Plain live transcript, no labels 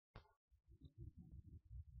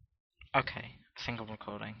Okay, I think I'm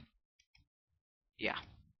recording. Yeah,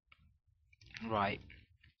 right.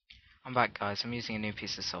 I'm back, guys. I'm using a new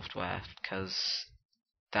piece of software because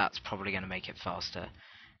that's probably going to make it faster.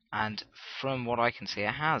 And from what I can see,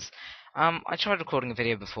 it has. I tried recording a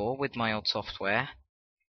video before with my old software.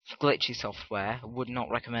 Glitchy software. Would not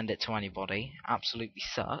recommend it to anybody. Absolutely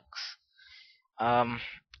sucks. Um,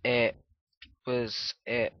 it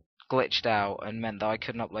it glitched out and meant that I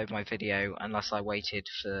couldn't upload my video unless I waited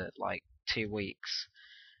for like 2 weeks.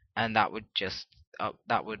 And that would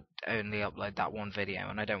only upload that one video,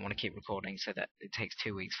 and I don't want to keep recording so that it takes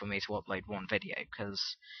 2 weeks for me to upload one video,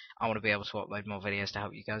 because I want to be able to upload more videos to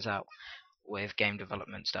help you guys out with game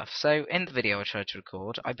development stuff. So in the video I tried to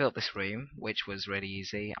record, I built this room, which was really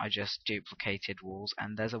easy. I just duplicated walls,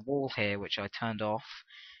 and there's a wall here which I turned off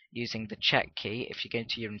using the check key. If you go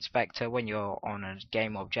into your inspector when you're on a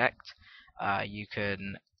game object, you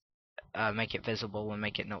can make it visible and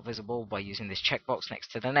make it not visible by using this checkbox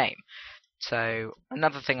next to the name. So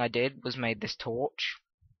another thing I did was made this torch,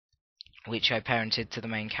 which I parented to the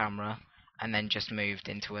main camera and then just moved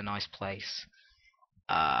into a nice place,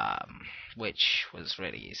 which was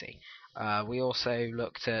really easy. We also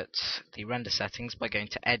looked at the render settings by going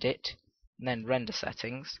to Edit and then Render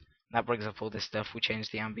Settings. That brings up all this stuff. We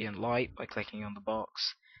changed the ambient light by clicking on the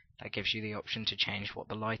box. That gives you the option to change what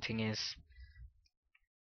the lighting is.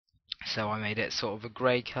 So I made it sort of a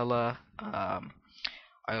grey colour. I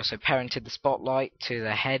also parented the spotlight to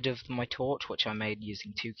the head of my torch, which I made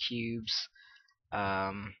using 2 cubes.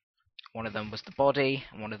 One of them was the body,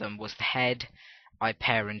 and one of them was the head. I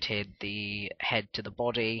parented the head to the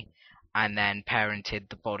body, and then parented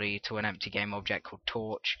the body to an empty game object called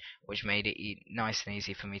torch, which made it nice and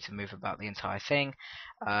easy for me to move about the entire thing.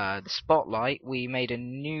 The spotlight, we made a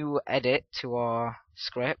new edit to our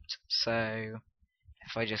script, so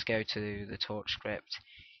if I just go to the torch script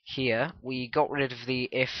here, we got rid of the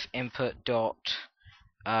if input dot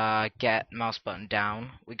get mouse button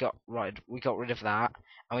down. We got rid of that,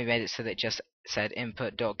 and we made it so that it just said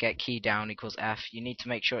input dot get key down equals F. You need to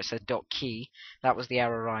make sure it says dot key. That was the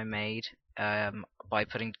error I made by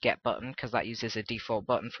putting get button, because that uses a default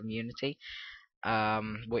button from Unity,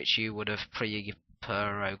 which you would have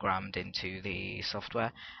pre-programmed into the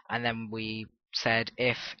software. And then we said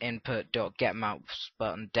if input dot get mouse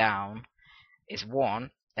button down is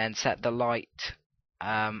 1, then set the light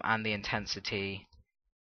and the intensity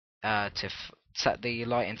set the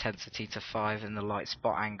light intensity to 5 and the light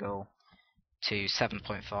spot angle to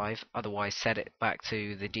 7.5. Otherwise, set it back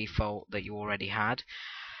to the default that you already had.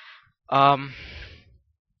 So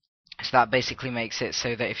that basically makes it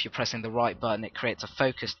so that if you're pressing the right button, it creates a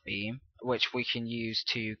focused beam, which we can use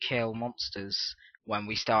to kill monsters when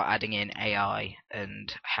we start adding in AI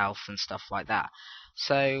and health and stuff like that.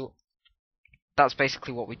 So that's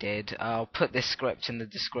basically what we did. I'll put this script in the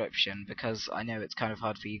description because I know it's kind of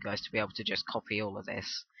hard for you guys to be able to just copy all of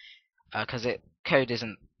this, because code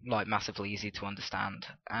isn't like massively easy to understand,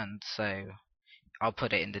 and so I'll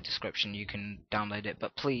put it in the description. You can download it,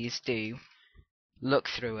 but please do look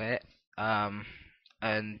through it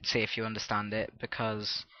and see if you understand it,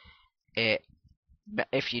 because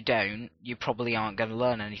if you don't, you probably aren't going to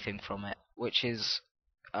learn anything from it, which is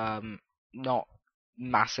not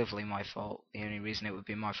massively my fault. The only reason it would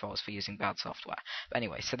be my fault is for using bad software. But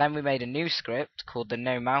anyway, so then we made a new script called the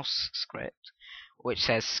no mouse script, which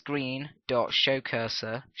says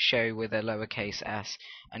screen.showCursor, show with a lowercase s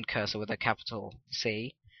and cursor with a capital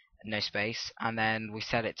C, no space, and then we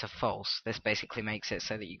set it to false. This basically makes it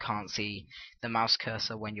so that you can't see the mouse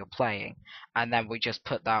cursor when you're playing, and then we just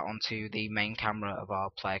put that onto the main camera of our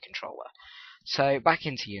player controller. So back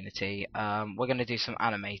into Unity, we're going to do some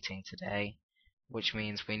animating today, which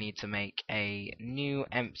means we need to make a new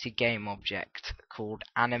empty game object called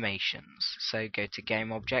animations. So go to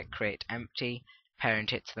game object, create empty,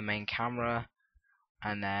 parent it to the main camera,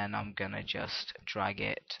 and then I'm going to just drag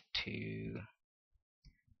it to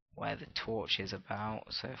where the torch is about.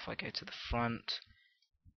 So if I go to the front,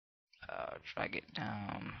 drag it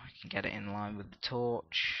down, I can get it in line with the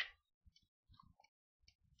torch.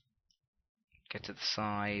 Go to the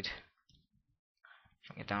side,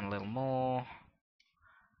 bring it down a little more.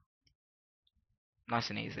 Nice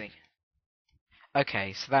and easy.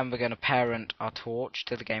 Okay, so then we're going to parent our torch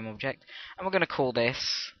to the game object, and we're going to call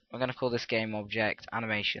this game object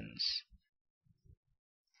animations,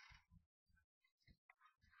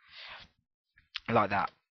 like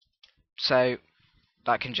that. So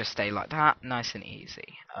that can just stay like that, nice and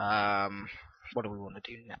easy. What do we want to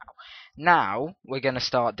do now? Now we're going to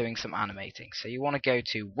start doing some animating. So you want to go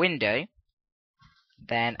to Window,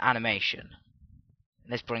 then Animation.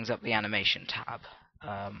 And this brings up the Animation tab.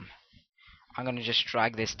 I'm going to just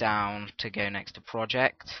drag this down to go next to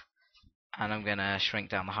project, and I'm going to shrink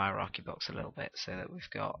down the hierarchy box a little bit so that we've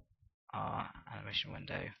got our animation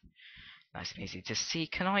window nice and easy to see.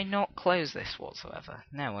 Can I not close this whatsoever?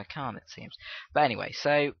 No, I can't, it seems. But anyway,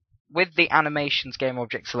 so with the animations game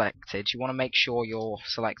object selected, you want to make sure you're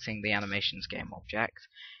selecting the animations game object.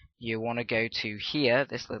 You want to go to here,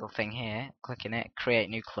 this little thing here, click in it, create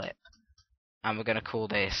new clip, and we're going to call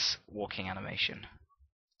this walking animation.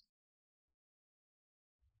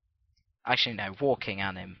 Actually no, walking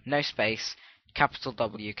anim, no space, capital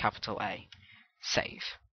W, capital A, save.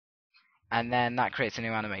 And then that creates a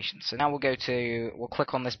new animation. So now we'll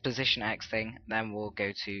click on this position X thing, then we'll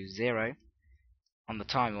go to 0 on the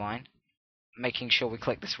timeline, making sure we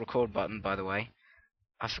click this record button, by the way.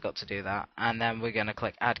 I forgot to do that. And then we're going to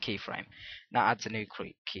click add keyframe. That adds a new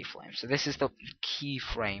keyframe. So this is the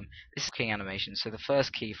keyframe. This is walking animation. So the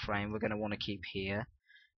first keyframe we're going to want to keep here.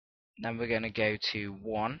 Then we're going to go to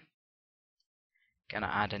 1. Going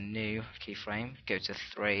to add a new keyframe. Go to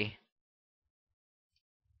 3.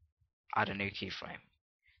 Add a new keyframe.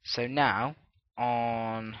 So now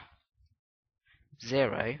on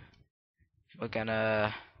 0 we're going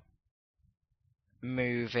to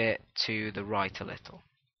move it to the right a little.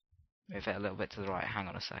 Move it a little bit to the right. Hang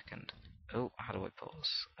on a second. Oh, how do I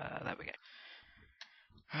pause? There we go.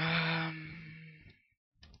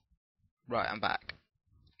 Right, I'm back.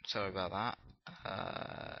 Sorry about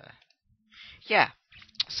that. Yeah.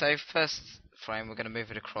 So first frame, we're going to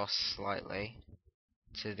move it across slightly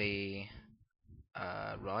to the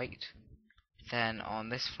right. Then on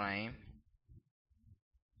this frame,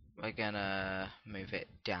 we're going to move it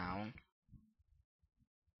down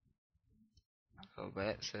a little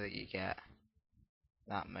bit so that you get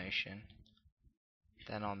that motion.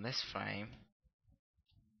 Then on this frame,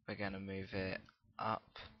 we're going to move it up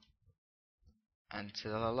and to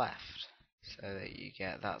the left so that you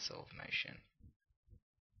get that sort of motion.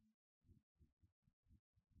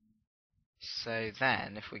 So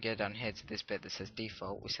then if we go down here to this bit that says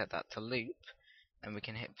default, we set that to loop, and we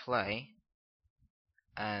can hit play,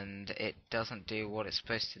 and it doesn't do what it's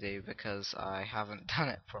supposed to do because I haven't done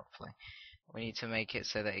it properly. We need to make it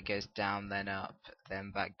so that it goes down, then up,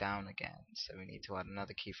 then back down again. So we need to add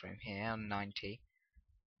another keyframe here on 90.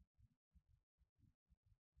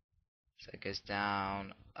 So it goes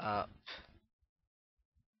down, up,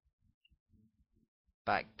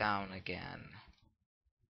 back down again.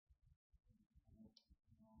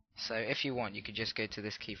 So if you want, you could just go to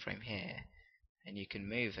this keyframe here and you can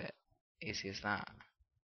move it. Easy as that.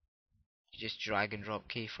 You just drag and drop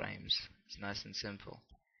keyframes. It's nice and simple.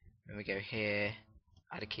 Then we go here,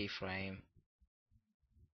 add a keyframe,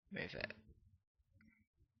 move it.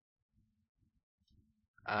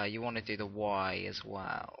 You want to do the Y as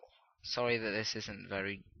well. Sorry that this isn't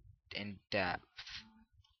very in depth.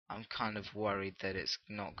 I'm kind of worried that it's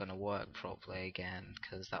not going to work properly again,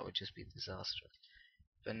 because that would just be disastrous.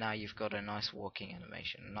 But now you've got a nice walking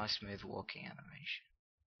animation, a nice smooth walking animation.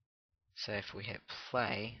 So if we hit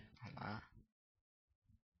play on that,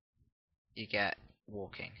 you get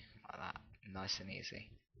walking like that, nice and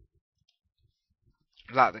easy.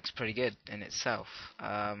 That looks pretty good in itself.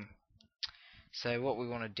 So what we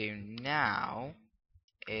want to do now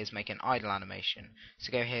is make an idle animation.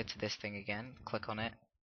 So go here to this thing again, click on it,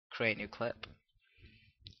 create new clip,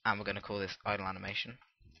 and we're going to call this idle animation.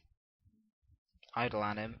 Idle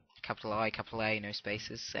anim, capital I, capital A, no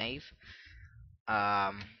spaces, save.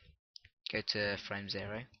 Go to frame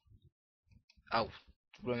 0. Oh,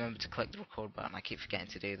 remember to click the record button, I keep forgetting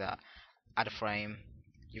to do that. Add a frame,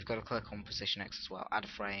 you've got to click on position X as well. Add a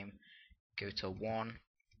frame, go to 1,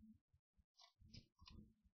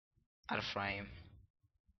 add a frame,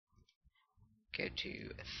 go to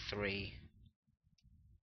 3,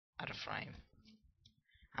 add a frame,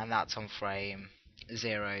 and that's on frame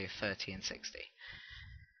 0, 30 and 60.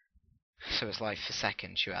 So it's like for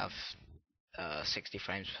seconds you have 60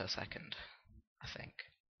 frames per second, I think.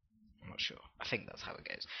 I'm not sure. I think that's how it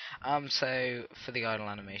goes. So for the idle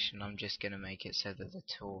animation, I'm just going to make it so that the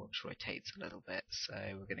torch rotates a little bit. So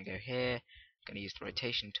we're going to go here, I'm going to use the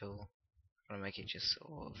rotation tool. I'm going to make it just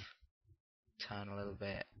sort of turn a little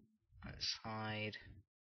bit on its side,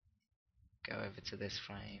 go over to this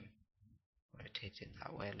frame, rotate it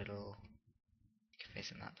that way a little,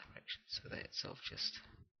 facing that direction so that it's sort of just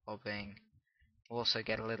bobbing. We'll also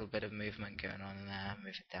get a little bit of movement going on in there,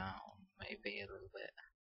 move it down maybe a little bit,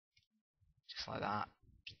 just like that,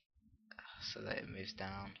 so that it moves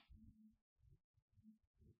down,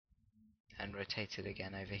 and rotate it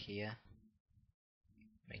again over here,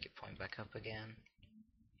 make it point back up again,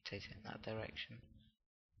 rotate it in that direction,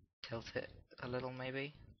 tilt it a little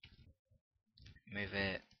maybe, Move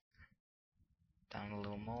it down a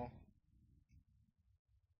little more.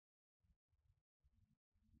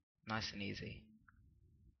 Nice and easy.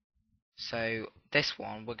 So this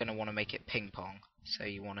one, we're going to want to make it ping pong. So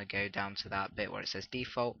you want to go down to that bit where it says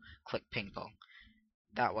default, click ping pong.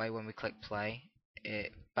 That way when we click play,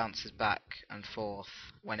 it bounces back and forth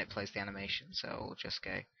when it plays the animation. So it'll just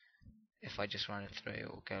go, if I just run it through, it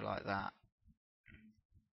will go like that.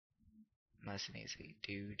 Nice and easy.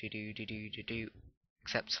 Do do do do do do do.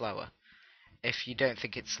 Except slower. If you don't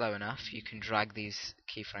think it's slow enough, you can drag these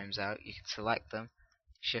keyframes out. You can select them,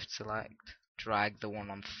 shift select, drag the one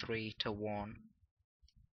on 3 to 1,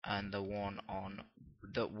 and the one on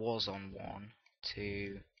that was on 1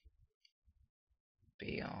 to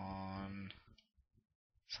be on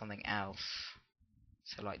something else.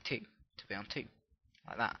 So like 2 to be on 2,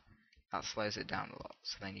 like that. That slows it down a lot.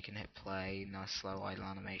 So then you can hit play, nice slow idle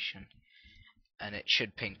animation, and it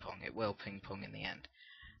should ping pong. It will ping pong in the end.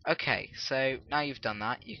 Okay, so now you've done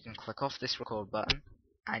that, you can click off this record button,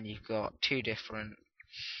 and you've got two different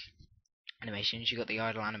animations. You've got the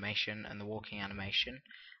idle animation and the walking animation,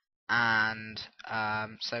 and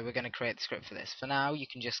so we're going to create the script for this. For now, you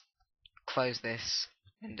can just close this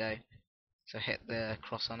window, so hit the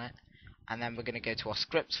cross on it, and then we're going to go to our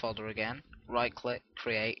scripts folder again, right click,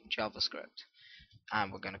 create JavaScript,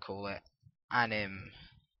 and we're going to call it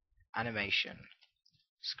animation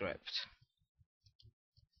script.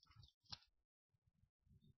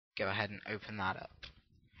 Go ahead and open that up.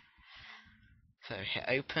 So hit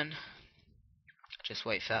open, just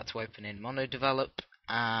wait for that to open in MonoDevelop,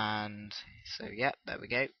 and so yeah, there we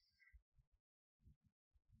go.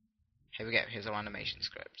 Here we go, here's our animation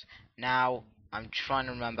script. Now, I'm trying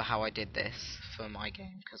to remember how I did this for my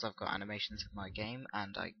game, because I've got animations in my game,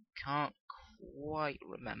 and I can't quite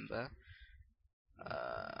remember.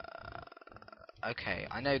 Okay,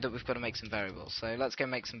 I know that we've got to make some variables, so let's go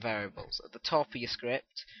make some variables. At the top of your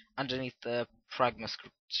script, underneath the pragma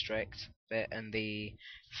strict bit and the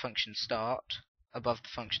function start, above the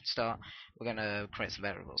function start, we're going to create some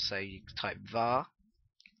variables. So you type var,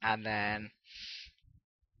 and then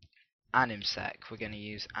animsec, we're going to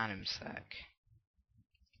use animsec.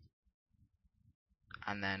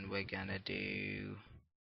 And then we're going to do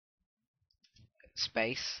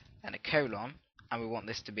space, and a colon, and we want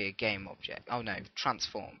this to be a game object. Oh no,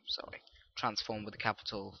 transform, sorry. Transform with a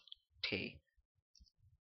capital T.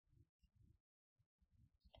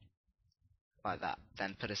 Like that.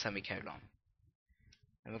 Then put a semicolon.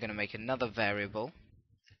 And we're going to make another variable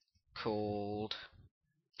called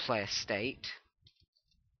player state.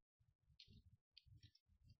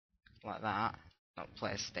 Like that. Not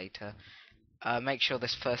player stater. Make sure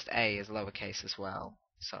this first A is lowercase as well.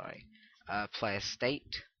 Sorry. Player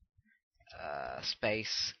state.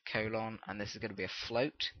 Space, colon, and this is going to be a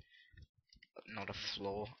float. Not a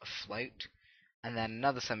floor, a float. And then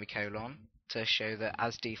another semicolon to show that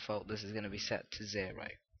as default this is going to be set to 0,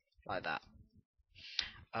 like that.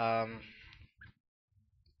 I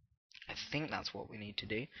think that's what we need to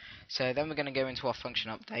do. So then we're going to go into our function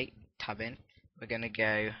update, tab in. We're going to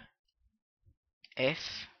go if,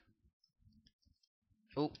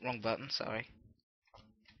 oh, wrong button, sorry,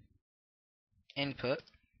 input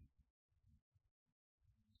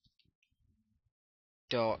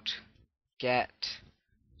dot get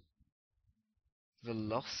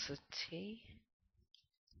velocity,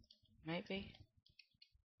 maybe?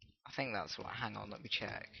 I think that's what, hang on, let me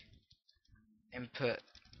check. Input,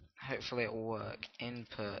 hopefully it will work,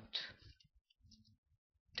 input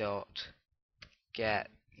dot get,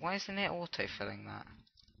 why isn't it auto-filling that?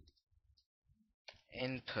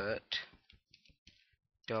 Input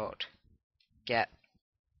dot get,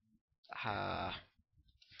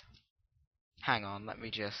 hang on, let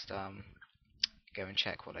me just go and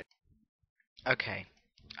check what I, okay,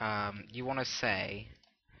 you want to say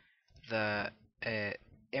the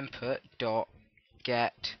input dot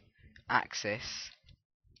get axis,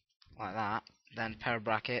 like that, then pair of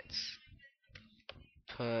brackets,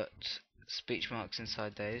 put speech marks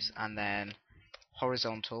inside those, and then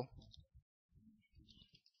horizontal,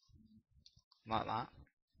 like that,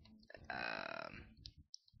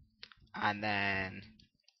 and then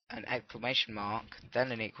an exclamation mark,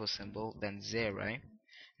 then an equal symbol, then 0.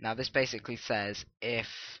 Now this basically says if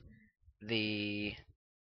the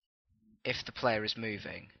player is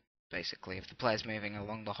moving, basically if the player is moving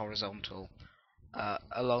along the horizontal,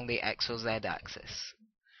 along the X or Z axis,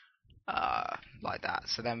 like that.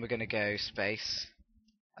 So then we're going to go space,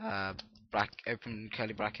 open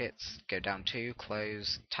curly brackets, go down 2,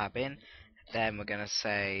 close, tab in. Then we're going to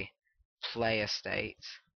say player state,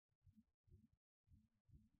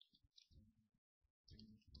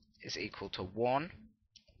 is equal to 1,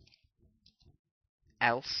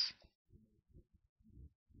 else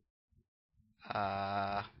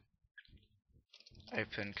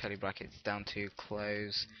open curly brackets down to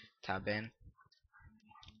close, tab in,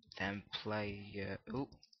 then player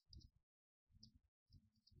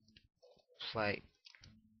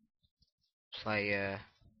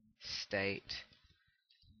state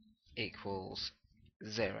equals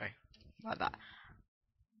 0, like that.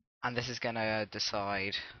 And this is going to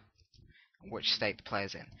decide which state the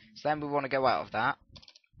player's in. So then we want to go out of that.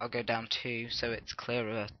 I'll go down 2 so it's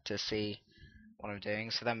clearer to see what I'm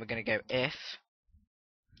doing. So then we're going to go if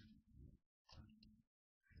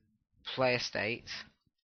player state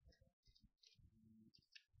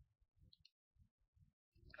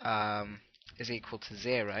is equal to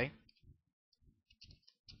 0,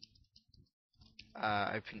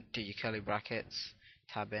 open, do your curly brackets,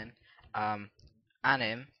 tab in,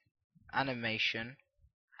 animation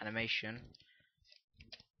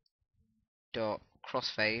dot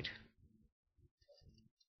crossfade,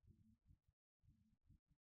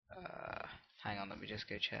 hang on, let me just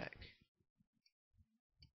go check.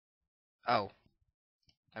 Oh,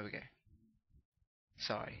 there we go.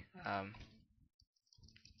 Sorry.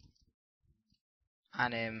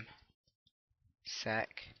 Anim sec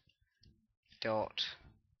dot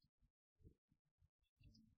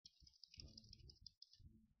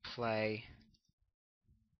play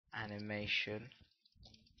animation.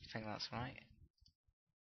 I think that's right.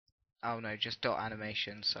 Oh no, just dot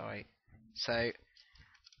animation. Sorry. So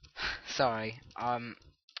sorry. I'm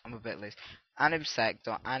a bit loose. Animsec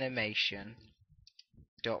dot animation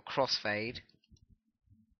dot crossfade.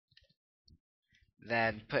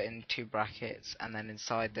 Then put in 2 brackets, and then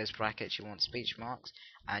inside those brackets you want speech marks,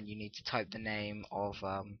 and you need to type the name of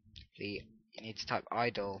you need to type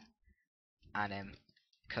idle anim,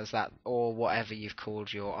 because that, or whatever you've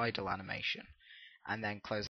called your idle animation, and then close